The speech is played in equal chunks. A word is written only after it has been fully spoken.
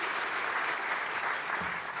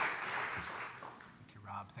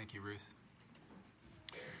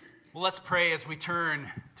Well, let's pray as we turn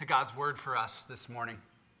to God's word for us this morning.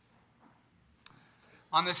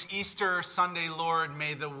 On this Easter Sunday, Lord,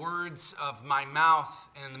 may the words of my mouth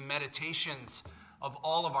and the meditations of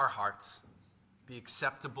all of our hearts be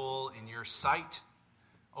acceptable in your sight,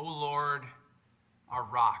 O Lord, our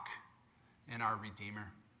rock and our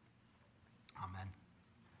Redeemer. Amen.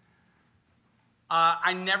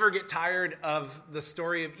 I never get tired of the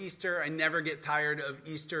story of Easter. I never get tired of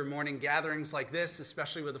Easter morning gatherings like this,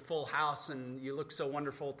 especially with a full house. And you look so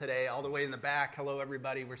wonderful today, all the way in the back. Hello,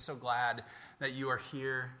 everybody. We're so glad that you are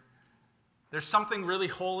here. There's something really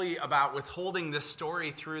holy about withholding this story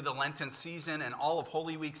through the Lenten season and all of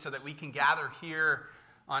Holy Week so that we can gather here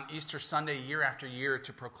on Easter Sunday year after year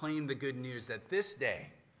to proclaim the good news that this day,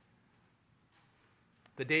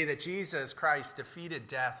 the day that Jesus Christ defeated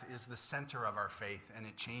death, is the center of our faith, and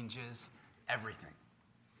it changes everything.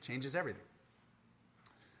 Changes everything.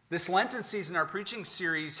 This Lenten season, our preaching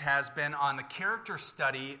series has been on the character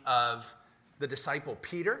study of the disciple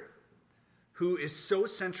Peter, who is so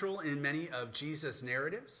central in many of Jesus'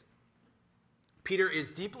 narratives. Peter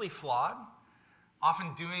is deeply flawed,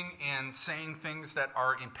 often doing and saying things that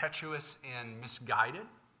are impetuous and misguided.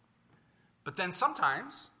 But then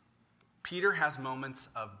sometimes Peter has moments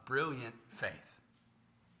of brilliant faith.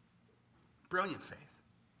 Brilliant faith.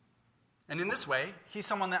 And in this way, he's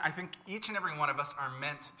someone that I think each and every one of us are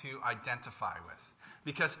meant to identify with.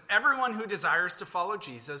 Because everyone who desires to follow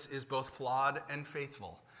Jesus is both flawed and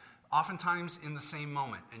faithful, oftentimes in the same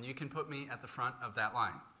moment. And you can put me at the front of that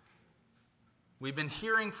line. We've been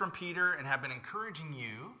hearing from Peter and have been encouraging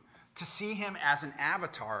you to see him as an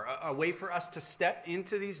avatar, a way for us to step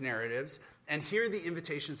into these narratives and hear the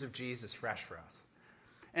invitations of Jesus fresh for us.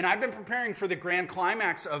 And I've been preparing for the grand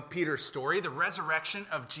climax of Peter's story, the resurrection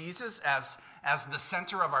of Jesus as the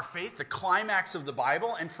center of our faith, the climax of the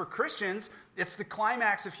Bible. And for Christians, it's the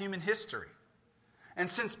climax of human history. And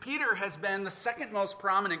since Peter has been the second most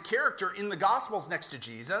prominent character in the Gospels next to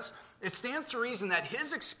Jesus, it stands to reason that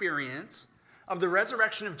his experience of the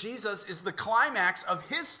resurrection of Jesus is the climax of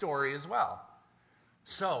his story as well.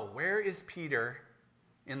 So, where is Peter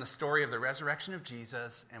in the story of the resurrection of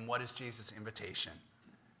Jesus, and what is Jesus' invitation?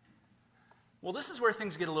 Well, this is where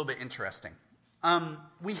things get a little bit interesting.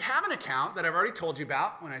 We have an account that I've already told you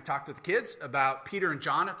about when I talked with the kids about Peter and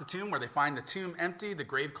John at the tomb, where they find the tomb empty, the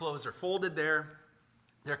grave clothes are folded there.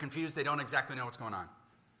 They're confused, they don't exactly know what's going on.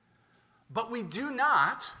 But we do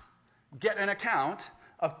not get an account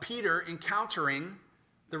of Peter encountering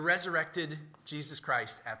the resurrected Jesus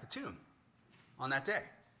Christ at the tomb on that day.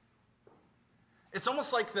 It's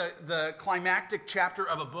almost like the climactic chapter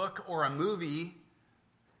of a book or a movie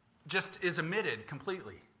just is omitted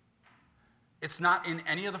completely. It's not in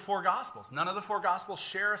any of the four Gospels. None of the four Gospels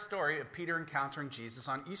share a story of Peter encountering Jesus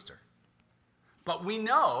on Easter. But we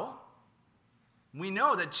know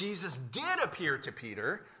that Jesus did appear to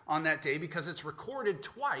Peter on that day because it's recorded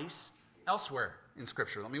twice elsewhere in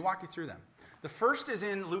Scripture. Let me walk you through them. The first is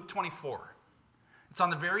in Luke 24. It's on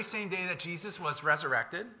the very same day that Jesus was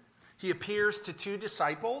resurrected. He appears to two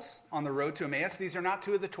disciples on the road to Emmaus. These are not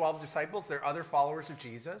two of the 12 disciples. They're other followers of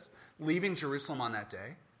Jesus, leaving Jerusalem on that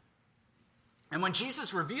day. And when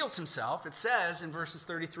Jesus reveals himself, it says in verses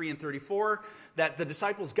 33 and 34 that the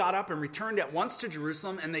disciples got up and returned at once to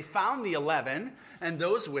Jerusalem, and they found the 11 and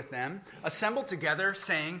those with them assembled together,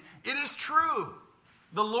 saying, "It is true,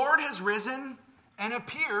 the Lord has risen and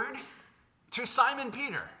appeared to Simon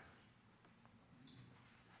Peter."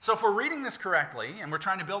 So if we're reading this correctly, and we're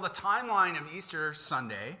trying to build a timeline of Easter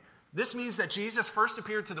Sunday, this means that Jesus first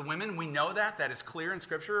appeared to the women. We know that is clear in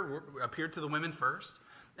Scripture, appeared to the women first.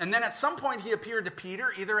 And then at some point he appeared to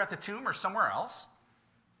Peter, either at the tomb or somewhere else.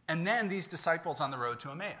 And then these disciples on the road to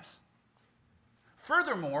Emmaus.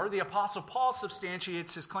 Furthermore, the Apostle Paul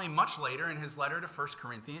substantiates his claim much later in his letter to 1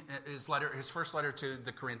 Corinthians, his first letter to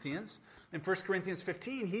the Corinthians. In 1 Corinthians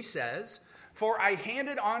 15, he says, "For I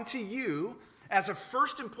handed on to you as of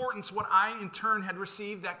first importance what I in turn had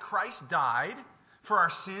received, that Christ died for our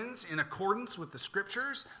sins in accordance with the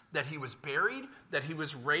Scriptures, that he was buried, that he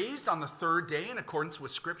was raised on the third day in accordance with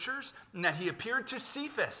Scriptures, and that he appeared to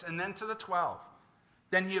Cephas and then to the 12.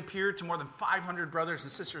 Then he appeared to more than 500 brothers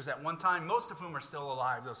and sisters at one time, most of whom are still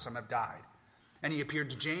alive, though some have died. And he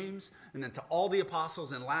appeared to James, and then to all the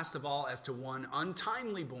apostles, and last of all, as to one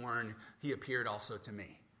untimely born, he appeared also to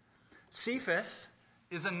me." Cephas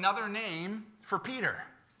is another name for Peter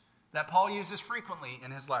that Paul uses frequently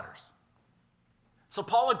in his letters. So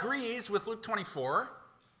Paul agrees with Luke 24.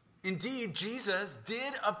 Indeed, Jesus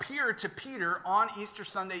did appear to Peter on Easter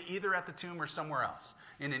Sunday, either at the tomb or somewhere else,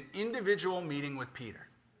 in an individual meeting with Peter.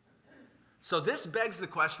 So this begs the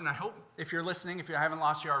question, I hope if you're listening, if you haven't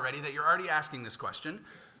lost you already, that you're already asking this question.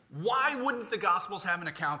 Why wouldn't the Gospels have an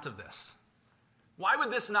account of this? Why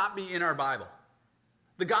would this not be in our Bible?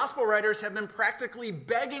 The Gospel writers have been practically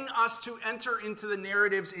begging us to enter into the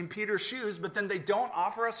narratives in Peter's shoes, but then they don't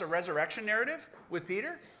offer us a resurrection narrative with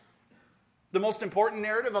Peter? The most important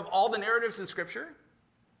narrative of all the narratives in Scripture?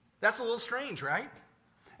 That's a little strange, right?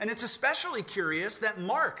 And it's especially curious that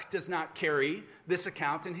Mark does not carry this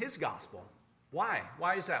account in his Gospel. Why?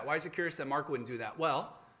 Why is that? Why is it curious that Mark wouldn't do that?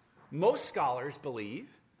 Well, most scholars believe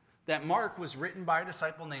that Mark was written by a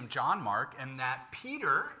disciple named John Mark, and that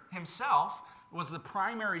Peter himself was the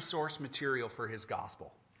primary source material for his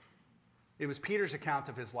gospel. It was Peter's account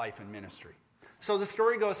of his life and ministry. So the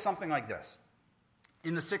story goes something like this.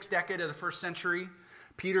 In the 6th decade of the 1st century,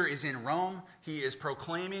 Peter is in Rome. He is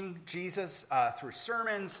proclaiming Jesus through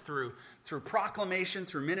sermons, through proclamation,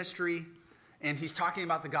 through ministry. And he's talking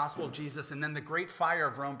about the gospel of Jesus. And then the great fire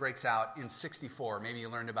of Rome breaks out in 64. Maybe you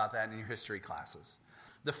learned about that in your history classes.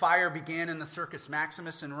 The fire began in the Circus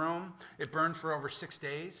Maximus in Rome. It burned for over 6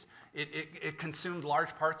 days. It consumed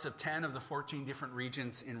large parts of 10 of the 14 different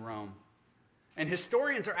regions in Rome. And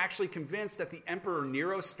historians are actually convinced that the Emperor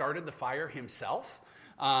Nero started the fire himself,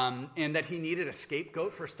 and that he needed a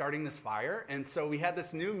scapegoat for starting this fire. And so we had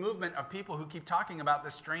this new movement of people who keep talking about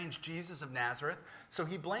this strange Jesus of Nazareth. So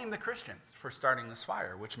he blamed the Christians for starting this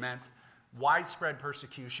fire, which meant widespread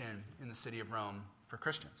persecution in the city of Rome for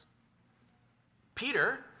Christians.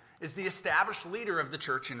 Peter is the established leader of the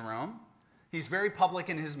church in Rome. He's very public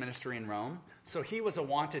in his ministry in Rome, so he was a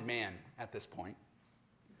wanted man at this point.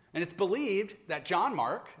 And it's believed that John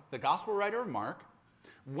Mark, the gospel writer of Mark,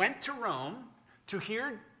 went to Rome to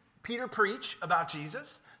hear Peter preach about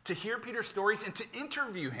Jesus, to hear Peter's stories, and to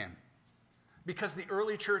interview him. Because the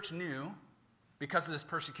early church knew, because of this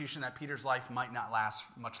persecution, that Peter's life might not last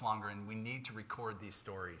much longer, and we need to record these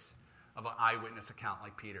stories of an eyewitness account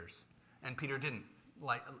like Peter's. And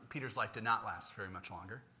Peter's life did not last very much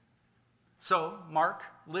longer. So Mark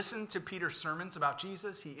listened to Peter's sermons about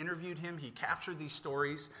Jesus. He interviewed him. He captured these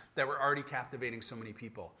stories that were already captivating so many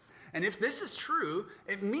people. And if this is true,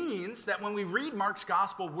 it means that when we read Mark's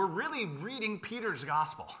gospel, we're really reading Peter's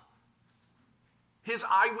gospel. His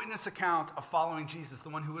eyewitness account of following Jesus, the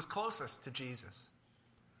one who was closest to Jesus.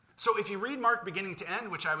 So if you read Mark beginning to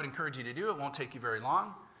end, which I would encourage you to do, it won't take you very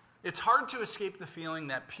long, it's hard to escape the feeling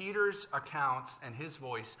that Peter's accounts and his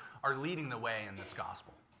voice are leading the way in this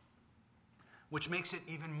gospel. Which makes it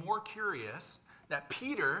even more curious that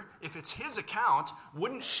Peter, if it's his account,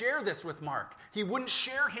 wouldn't share this with Mark. He wouldn't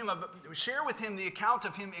share with him the account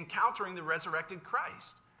of him encountering the resurrected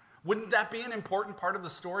Christ. Wouldn't that be an important part of the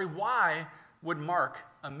story? Why would Mark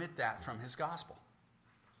omit that from his gospel?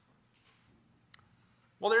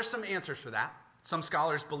 Well, there's some answers for that. Some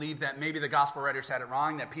scholars believe that maybe the gospel writers had it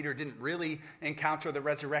wrong, that Peter didn't really encounter the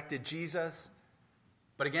resurrected Jesus.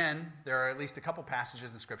 But again, there are at least a couple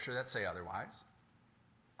passages in Scripture that say otherwise.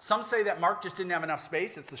 Some say that Mark just didn't have enough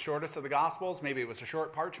space. It's the shortest of the Gospels. Maybe it was a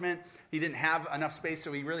short parchment. He didn't have enough space,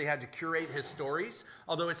 so he really had to curate his stories.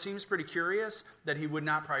 Although it seems pretty curious that he would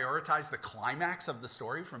not prioritize the climax of the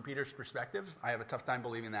story from Peter's perspective. I have a tough time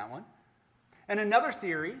believing that one. And another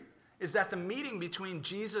theory is that the meeting between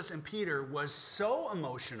Jesus and Peter was so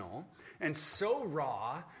emotional and so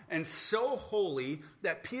raw and so holy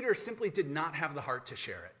that Peter simply did not have the heart to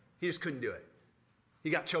share it. He just couldn't do it. He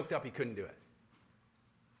got choked up. He couldn't do it.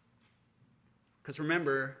 Because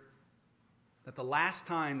remember that the last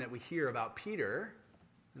time that we hear about Peter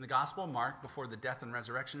in the Gospel of Mark before the death and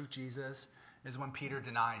resurrection of Jesus is when Peter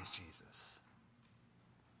denies Jesus.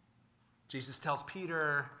 Jesus tells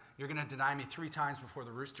Peter, "You're going to deny me 3 times before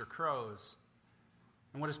the rooster crows."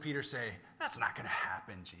 And what does Peter say? "That's not going to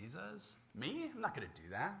happen, Jesus. Me? I'm not going to do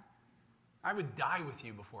that. I would die with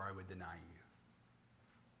you before I would deny you."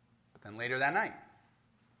 But then later that night,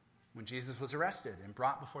 when Jesus was arrested and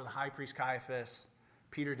brought before the high priest Caiaphas,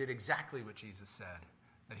 Peter did exactly what Jesus said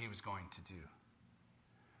that he was going to do.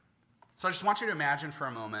 So I just want you to imagine for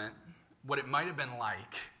a moment what it might have been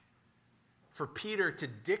like for Peter to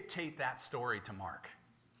dictate that story to Mark.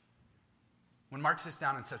 When Mark sits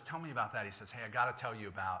down and says, "Tell me about that," he says, "Hey, I got to tell you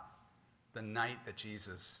about the night that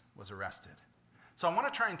Jesus was arrested." So I want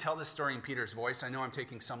to try and tell this story in Peter's voice. I know I'm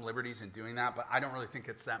taking some liberties in doing that, but I don't really think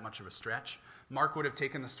it's that much of a stretch. Mark would have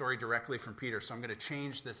taken the story directly from Peter, so I'm going to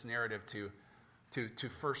change this narrative to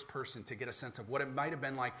first person to get a sense of what it might have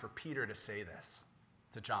been like for Peter to say this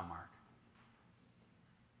to John Mark.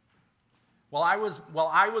 While I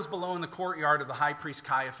was below in the courtyard of the high priest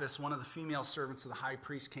Caiaphas, one of the female servants of the high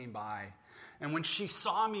priest came by, and when she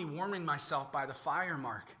saw me warming myself by the fire,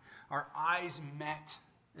 Mark, our eyes met,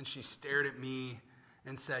 And she stared at me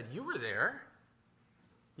and said, "You were there.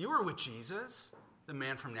 You were with Jesus, the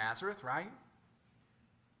man from Nazareth, right?"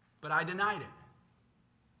 But I denied it,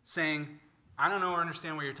 saying, "I don't know or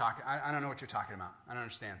understand what you're talking. I don't know what you're talking about. I don't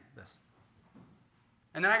understand this."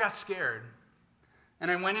 And then I got scared, and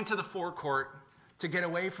I went into the forecourt to get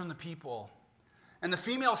away from the people. And the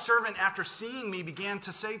female servant, after seeing me, began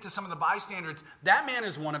to say to some of the bystanders, "That man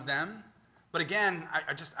is one of them." But again,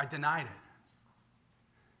 I denied it.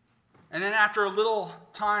 And then after a little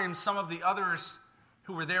time, some of the others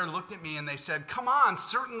who were there looked at me and they said, "Come on,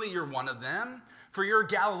 certainly you're one of them. For you're a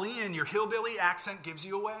Galilean, your hillbilly accent gives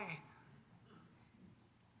you away."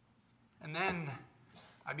 And then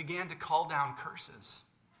I began to call down curses.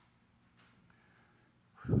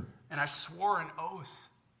 And I swore an oath.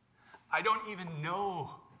 I don't even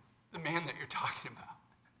know the man that you're talking about.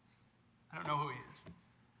 I don't know who he is.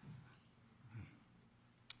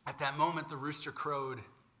 At that moment, the rooster crowed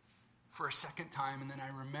for a second time, and then I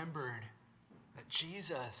remembered that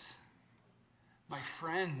Jesus, my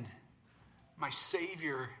friend, my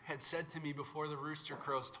Savior, had said to me before the rooster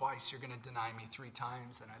crows twice, "You're going to deny me 3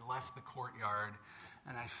 times." And I left the courtyard,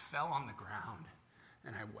 and I fell on the ground,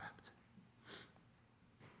 and I wept.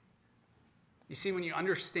 You see, when you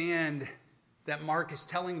understand that Mark is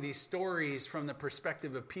telling these stories from the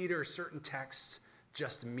perspective of Peter, certain texts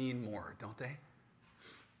just mean more, don't they?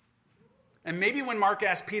 And maybe when Mark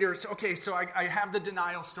asked Peter, "Okay, so I have the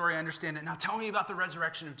denial story, I understand it. Now tell me about the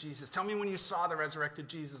resurrection of Jesus. Tell me when you saw the resurrected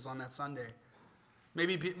Jesus on that Sunday."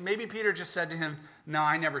 Maybe Peter just said to him, "No,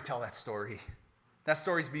 I never tell that story. That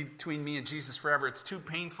story's between me and Jesus forever. It's too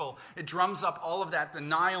painful. It drums up all of that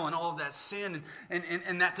denial and all of that sin,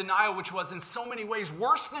 and that denial which was in so many ways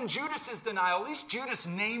worse than Judas's denial. At least Judas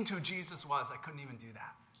named who Jesus was. I couldn't even do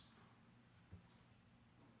that."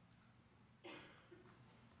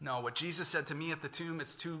 No, what Jesus said to me at the tomb,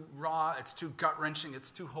 it's too raw, it's too gut-wrenching, it's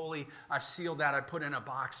too holy. I've sealed that. I put it in a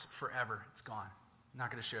box forever. It's gone. I'm not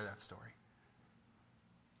going to share that story.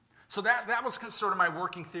 So that was sort of my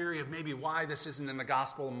working theory of maybe why this isn't in the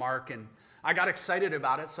Gospel of Mark. And I got excited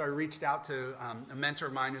about it, so I reached out to a mentor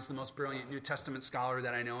of mine who's the most brilliant New Testament scholar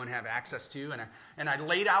that I know and have access to. And I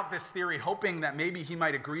laid out this theory hoping that maybe he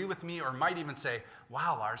might agree with me or might even say,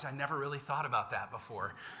 "Wow, Lars, I never really thought about that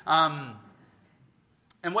before."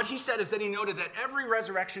 And what he said is that he noted that every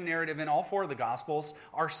resurrection narrative in all 4 of the Gospels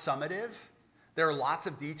are summative. There are lots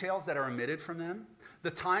of details that are omitted from them.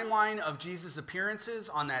 The timeline of Jesus' appearances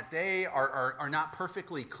on that day are not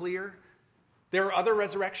perfectly clear. There are other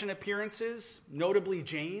resurrection appearances, notably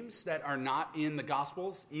James, that are not in the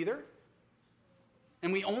Gospels either.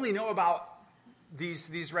 And we only know about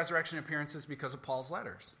these resurrection appearances because of Paul's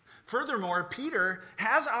letters. Furthermore, Peter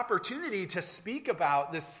has opportunity to speak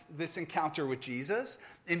about this encounter with Jesus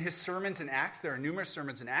in his sermons in Acts. There are numerous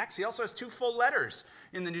sermons in Acts. He also has 2 full letters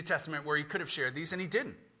in the New Testament where he could have shared these, and he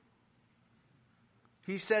didn't.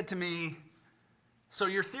 He said to me, "So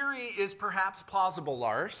your theory is perhaps plausible,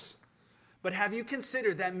 Lars, but have you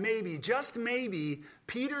considered that maybe, just maybe,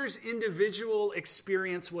 Peter's individual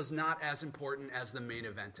experience was not as important as the main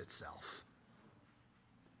event itself?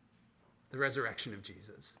 The resurrection of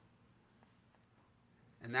Jesus."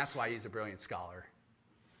 And that's why he's a brilliant scholar.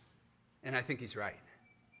 And I think he's right.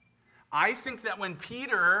 I think that when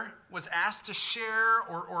Peter was asked to share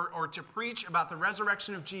or to preach about the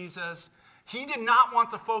resurrection of Jesus, he did not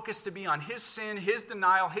want the focus to be on his sin, his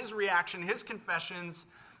denial, his reaction, his confessions,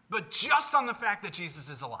 but just on the fact that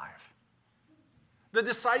Jesus is alive. The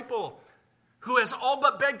disciple who has all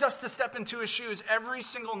but begged us to step into his shoes, every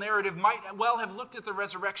single narrative might well have looked at the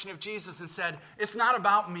resurrection of Jesus and said, "It's not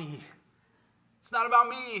about me. It's not about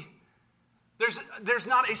me. There's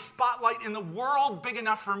not a spotlight in the world big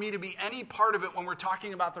enough for me to be any part of it when we're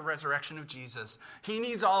talking about the resurrection of Jesus. He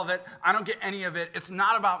needs all of it. I don't get any of it. It's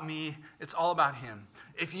not about me. It's all about him."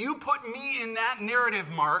 If you put me in that narrative,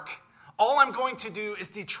 Mark, all I'm going to do is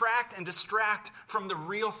detract and distract from the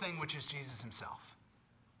real thing, which is Jesus himself.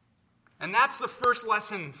 And that's the first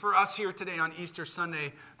lesson for us here today on Easter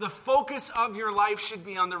Sunday. The focus of your life should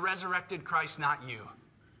be on the resurrected Christ, not you.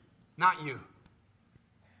 Not you.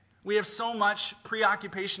 We have so much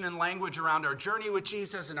preoccupation and language around our journey with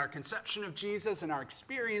Jesus and our conception of Jesus and our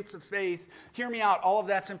experience of faith. Hear me out. All of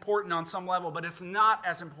that's important on some level, but it's not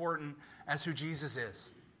as important as who Jesus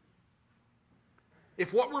is.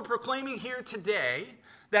 If what we're proclaiming here today,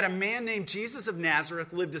 that a man named Jesus of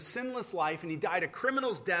Nazareth lived a sinless life and he died a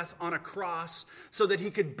criminal's death on a cross so that he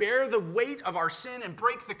could bear the weight of our sin and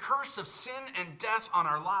break the curse of sin and death on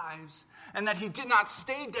our lives, and that he did not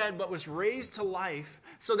stay dead but was raised to life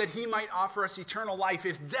so that he might offer us eternal life.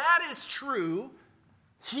 If that is true,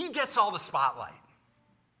 he gets all the spotlight.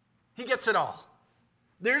 He gets it all.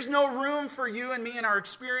 There's no room for you and me and our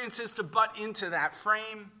experiences to butt into that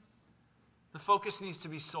frame. The focus needs to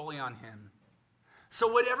be solely on him. So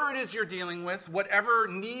whatever it is you're dealing with, whatever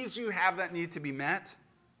needs you have that need to be met,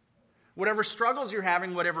 whatever struggles you're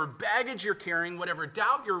having, whatever baggage you're carrying, whatever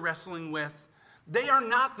doubt you're wrestling with, they are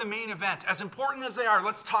not the main event. As important as they are,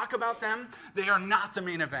 let's talk about them. They are not the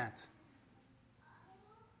main event.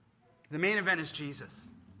 The main event is Jesus.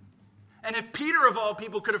 And if Peter, of all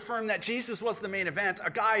people, could affirm that Jesus was the main event,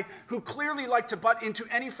 a guy who clearly liked to butt into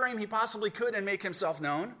any frame he possibly could and make himself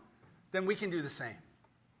known, then we can do the same.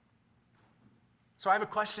 So I have a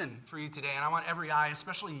question for you today, and I want every eye,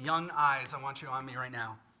 especially young eyes, I want you on me right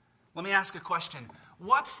now. Let me ask a question.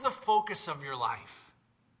 What's the focus of your life?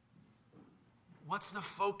 What's the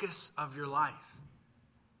focus of your life?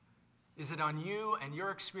 Is it on you and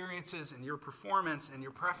your experiences and your performance and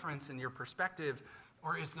your preference and your perspective?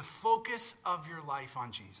 Or is the focus of your life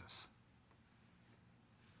on Jesus?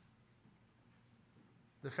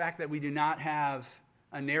 The fact that we do not have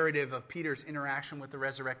a narrative of Peter's interaction with the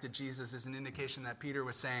resurrected Jesus is an indication that Peter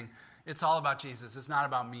was saying, it's all about Jesus, it's not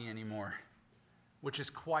about me anymore, which is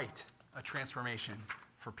quite a transformation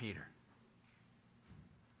for Peter.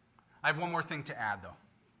 I have one more thing to add, though,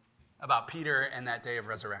 about Peter and that day of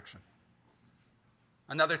resurrection.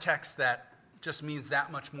 Another text that just means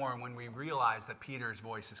that much more when we realize that Peter's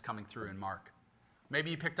voice is coming through in Mark. Maybe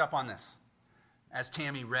you picked up on this as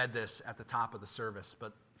Tammy read this at the top of the service,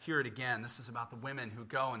 but hear it again. This is about the women who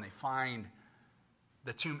go and they find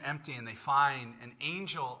the tomb empty, and they find an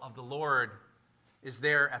angel of the Lord is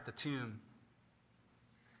there at the tomb.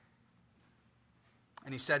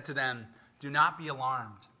 And he said to them, "Do not be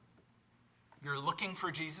alarmed. You're looking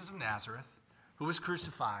for Jesus of Nazareth, who was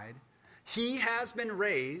crucified. He has been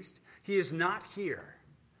raised. He is not here.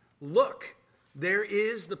 Look, there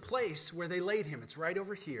is the place where they laid him. It's right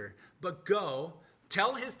over here. But go,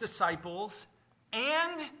 tell his disciples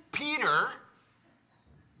and Peter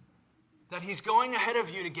that he's going ahead of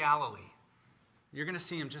you to Galilee. You're going to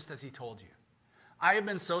see him just as he told you." I have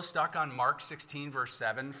been so stuck on Mark 16, verse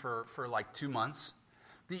 7 for like 2 months.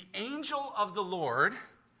 The angel of the Lord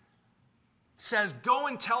says, go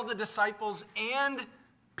and tell the disciples and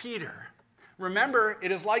Peter. Remember,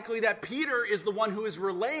 it is likely that Peter is the one who is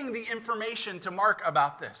relaying the information to Mark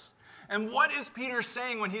about this. And what is Peter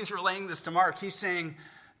saying when he's relaying this to Mark? He's saying,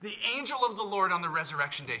 the angel of the Lord on the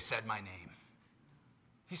resurrection day said my name.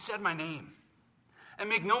 He said my name. And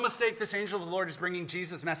make no mistake, this angel of the Lord is bringing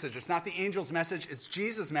Jesus' message. It's not the angel's message, it's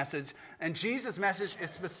Jesus' message. And Jesus' message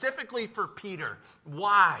is specifically for Peter.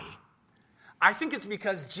 Why? I think it's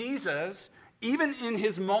because Jesus, even in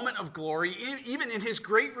his moment of glory, even in his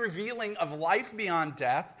great revealing of life beyond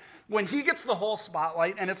death, when he gets the whole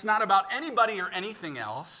spotlight and it's not about anybody or anything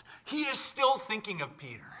else, he is still thinking of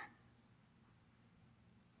Peter.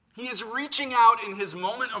 He is reaching out in his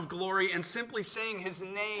moment of glory and simply saying his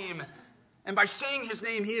name. And by saying his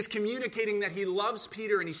name, he is communicating that he loves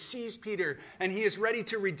Peter and he sees Peter and he is ready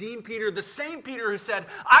to redeem Peter. The same Peter who said,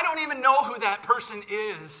 I don't even know who that person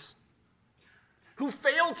is, who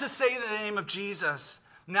failed to say the name of Jesus,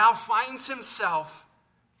 now finds himself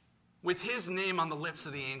with his name on the lips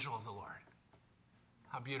of the angel of the Lord.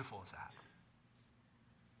 How beautiful is that?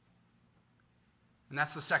 And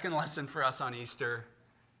that's the second lesson for us on Easter.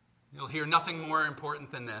 You'll hear nothing more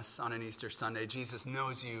important than this on an Easter Sunday. Jesus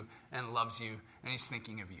knows you and loves you, and he's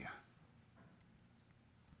thinking of you.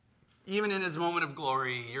 Even in his moment of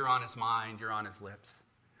glory, you're on his mind, you're on his lips.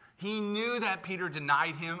 He knew that Peter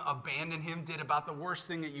denied him, abandoned him, did about the worst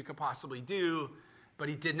thing that you could possibly do, but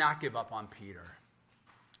he did not give up on Peter.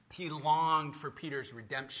 He longed for Peter's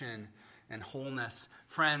redemption and wholeness.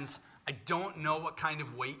 Friends, I don't know what kind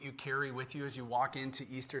of weight you carry with you as you walk into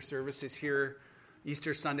Easter services here,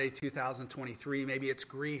 Easter Sunday 2023. Maybe it's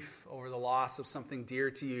grief over the loss of something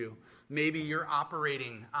dear to you. Maybe you're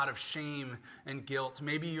operating out of shame and guilt.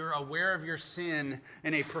 Maybe you're aware of your sin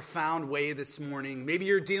in a profound way this morning. Maybe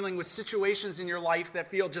you're dealing with situations in your life that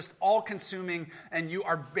feel just all-consuming and you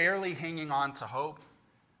are barely hanging on to hope.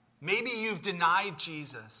 Maybe you've denied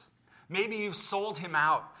Jesus. Maybe you've sold him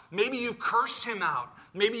out. Maybe you've cursed him out.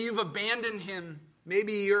 Maybe you've abandoned him.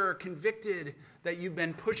 Maybe you're convicted that you've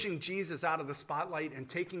been pushing Jesus out of the spotlight and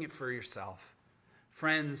taking it for yourself.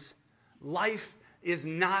 Friends, life is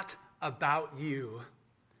not about you,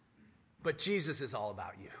 but Jesus is all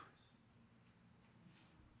about you.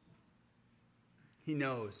 He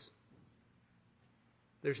knows.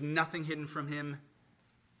 There's nothing hidden from him.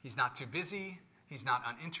 He's not too busy. He's not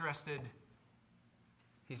uninterested.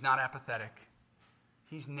 He's not apathetic.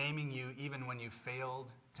 He's naming you even when you failed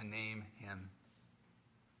to name him.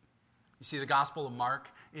 You see, the Gospel of Mark,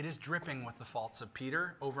 it is dripping with the faults of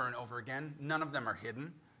Peter over and over again. None of them are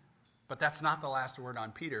hidden. But that's not the last word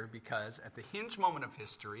on Peter, because at the hinge moment of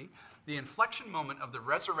history, the inflection moment of the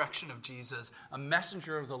resurrection of Jesus, a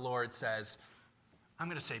messenger of the Lord says, I'm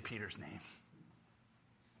going to say Peter's name.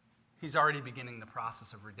 He's already beginning the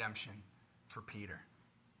process of redemption for Peter.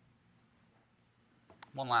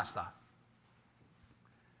 One last thought.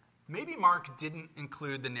 Maybe Mark didn't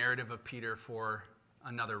include the narrative of Peter for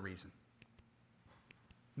another reason.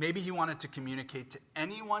 Maybe he wanted to communicate to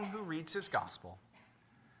anyone who reads his gospel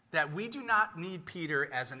that we do not need Peter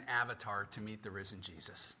as an avatar to meet the risen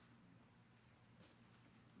Jesus.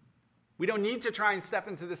 We don't need to try and step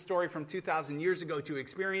into this story from 2,000 years ago to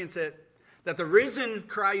experience it. That the risen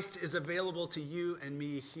Christ is available to you and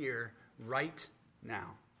me here right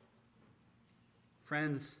now.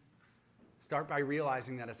 Friends, start by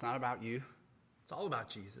realizing that it's not about you. It's all about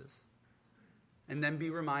Jesus. And then be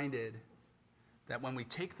reminded that when we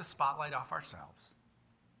take the spotlight off ourselves,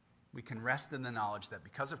 we can rest in the knowledge that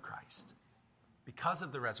because of Christ, because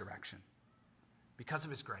of the resurrection, because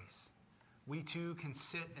of his grace, we too can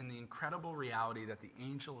sit in the incredible reality that the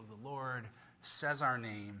angel of the Lord says our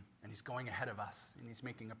name, and he's going ahead of us, and he's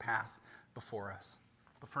making a path before us.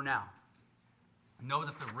 But for now, know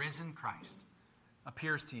that the risen Christ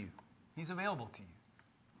appears to you. He's available to you.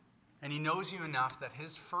 And he knows you enough that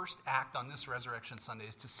his first act on this Resurrection Sunday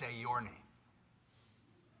is to say your name.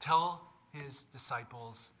 Tell his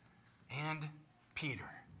disciples and Peter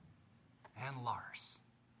and Lars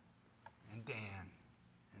and Dan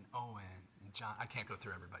and Owen and John. I can't go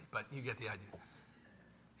through everybody, but you get the idea.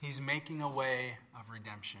 He's making a way of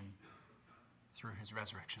redemption through his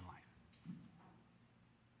resurrection life.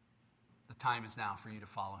 The time is now for you to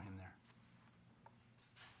follow him there.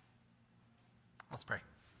 Let's pray.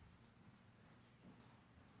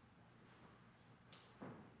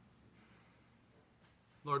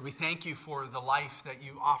 Lord, we thank you for the life that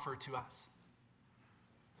you offer to us,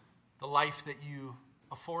 the life that you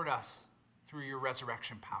afford us through your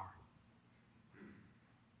resurrection power.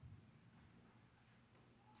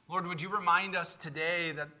 Lord, would you remind us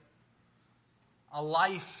today that a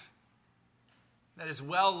life that is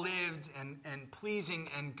well lived and pleasing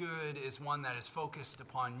and good is one that is focused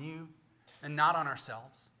upon you and not on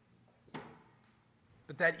ourselves.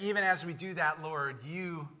 But that even as we do that, Lord,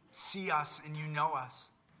 you see us and you know us.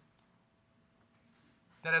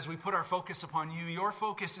 That as we put our focus upon you, your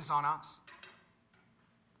focus is on us.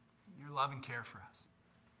 Your love and care for us.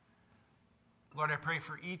 Lord, I pray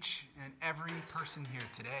for each and every person here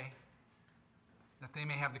today that they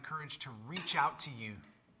may have the courage to reach out to you.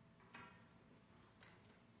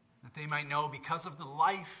 That they might know because of the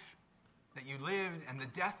life that you lived and the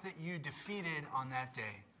death that you defeated on that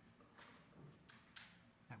day,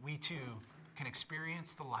 that we too can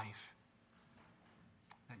experience the life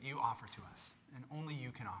that you offer to us. And only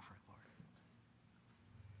you can offer it, Lord.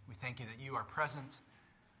 We thank you that you are present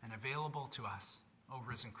and available to us, O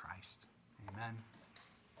risen Christ. Amen.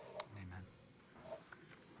 Amen.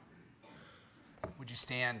 Would you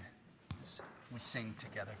stand as we sing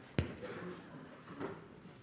together?